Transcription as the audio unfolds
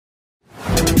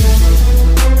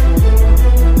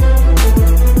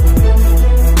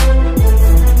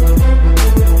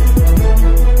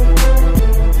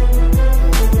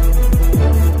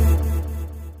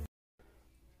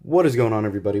What is going on,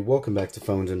 everybody? Welcome back to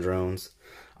Phones and Drones.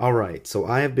 Alright, so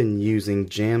I have been using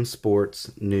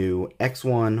JamSport's new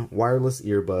X1 wireless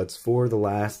earbuds for the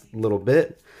last little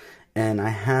bit, and I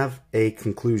have a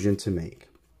conclusion to make.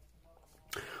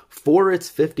 For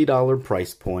its $50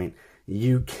 price point,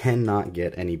 you cannot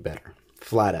get any better.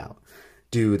 Flat out.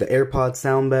 Do the AirPods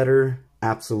sound better?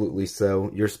 Absolutely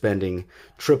so. You're spending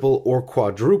triple or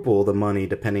quadruple the money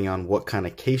depending on what kind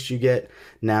of case you get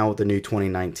now with the new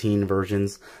 2019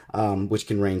 versions, which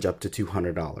can range up to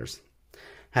 $200.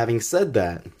 Having said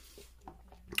that,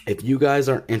 if you guys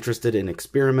are interested in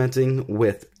experimenting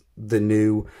with the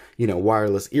new,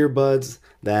 wireless earbuds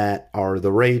that are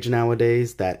the rage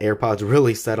nowadays, that AirPods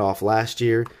really set off last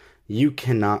year, you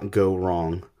cannot go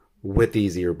wrong with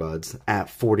these earbuds at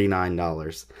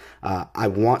 $49. I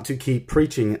want to keep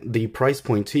preaching the price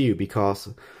point to you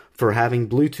because for having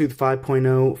Bluetooth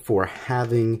 5.0, for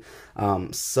having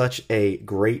such a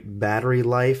great battery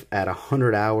life at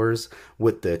 100 hours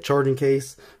with the charging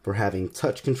case, for having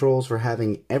touch controls, for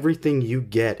having everything you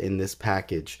get in this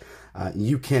package,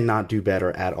 you cannot do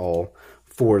better at all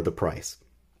for the price.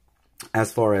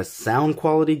 As far as sound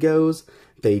quality goes,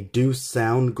 they do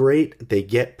sound great. They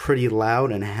get pretty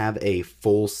loud and have a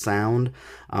full sound.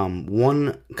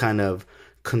 One kind of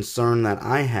concern that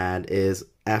I had is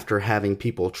after having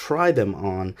people try them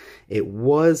on, it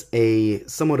was a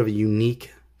somewhat of a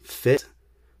unique fit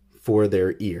for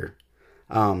their ear.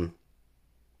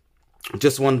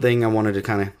 Just one thing I wanted to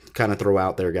kind of throw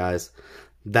out there, guys.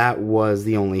 That was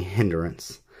the only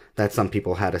hindrance that some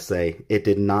people had to say. It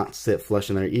did not sit flush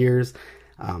in their ears.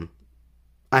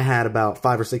 I had about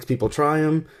 5 or 6 people try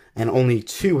them, and only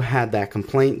 2 had that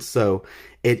complaint, so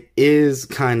it is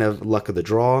kind of luck of the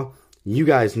draw. You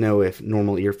guys know if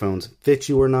normal earphones fit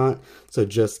you or not, so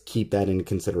just keep that into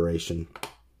consideration.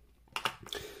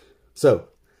 So,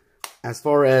 as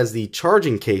far as the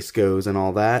charging case goes and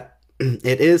all that,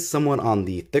 it is somewhat on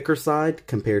the thicker side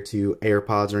compared to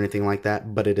AirPods or anything like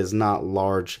that, but it is not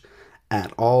large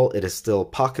at all. It is still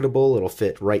pocketable. It'll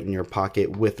fit right in your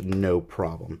pocket with no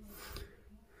problem.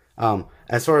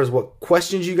 As far as what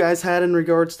questions you guys had in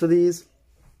regards to these,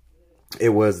 it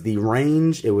was the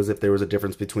range. It was if there was a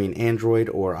difference between Android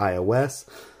or iOS.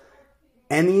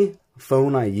 Any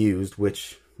phone I used,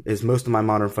 which is most of my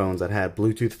modern phones that had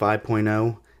Bluetooth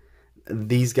 5.0,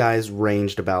 these guys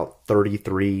ranged about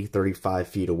 33, 35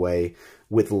 feet away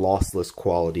with lossless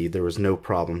quality. There was no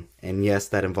problem. And yes,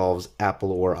 that involves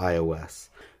Apple or iOS.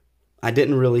 I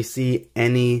didn't really see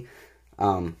any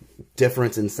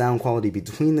difference in sound quality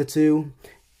between the two.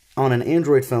 On an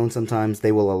Android phone, sometimes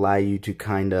they will allow you to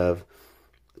kind of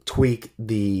tweak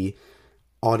the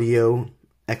audio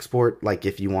export, like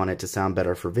if you want it to sound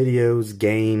better for videos,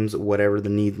 games, whatever the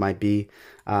need might be.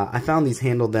 I found these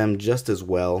handled them just as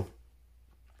well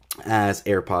as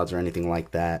AirPods or anything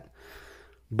like that.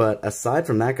 But aside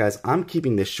from that, guys, I'm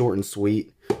keeping this short and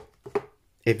sweet.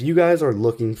 If you guys are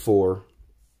looking for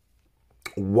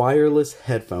wireless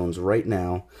headphones right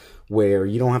now where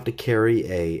you don't have to carry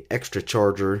a extra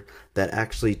charger that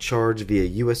actually charge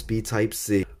via USB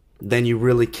Type-C, then you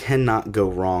really cannot go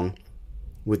wrong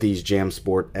with these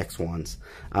JamSport X1s.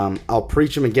 I'll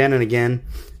preach them again and again.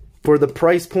 For the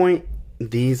price point,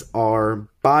 these are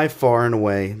by far and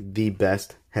away the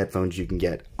best headphones you can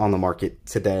get on the market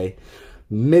today,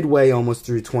 midway almost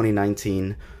through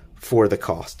 2019 for the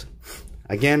cost.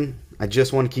 Again, I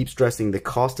just want to keep stressing the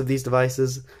cost of these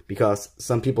devices because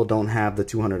some people don't have the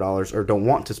 $200 or don't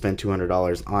want to spend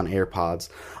 $200 on AirPods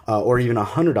or even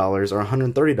 $100 or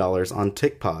 $130 on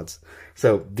TicPods.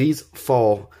 So these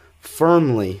fall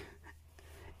firmly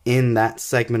in that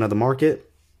segment of the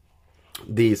market.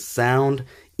 These sound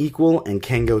equal and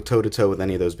can go toe-to-toe with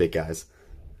any of those big guys.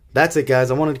 That's it,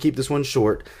 guys. I wanted to keep this one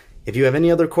short. If you have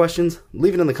any other questions,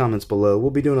 leave it in the comments below.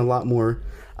 We'll be doing a lot more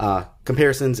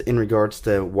comparisons in regards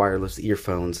to wireless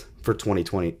earphones for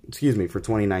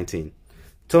 2019.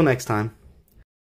 Till next time.